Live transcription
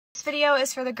This video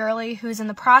is for the girly who's in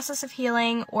the process of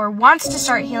healing or wants to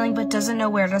start healing but doesn't know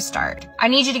where to start. I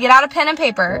need you to get out a pen and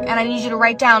paper and I need you to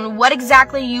write down what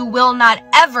exactly you will not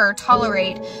ever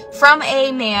tolerate from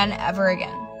a man ever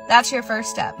again. That's your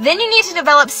first step. Then you need to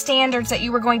develop standards that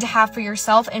you are going to have for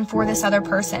yourself and for this other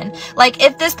person. Like,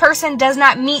 if this person does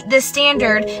not meet this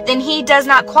standard, then he does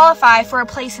not qualify for a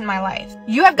place in my life.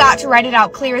 You have got to write it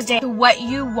out clear as day to what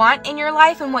you want in your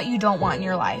life and what you don't want in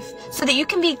your life, so that you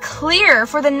can be clear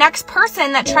for the next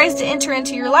person that tries to enter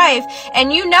into your life,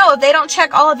 and you know if they don't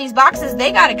check all of these boxes,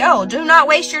 they gotta go. Do not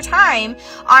waste your time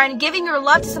on giving your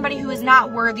love to somebody who is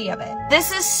not worthy of it.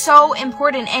 This is so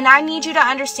important, and I need you to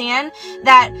understand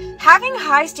that having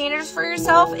high standards for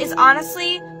yourself is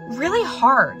honestly really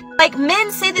hard. Like,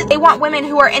 men say that they want women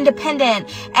who are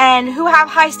independent and who have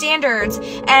high standards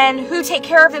and who take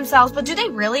care of themselves, but do they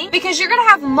really? Because you're gonna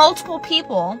have multiple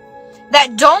people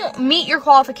that don't meet your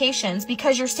qualifications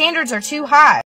because your standards are too high.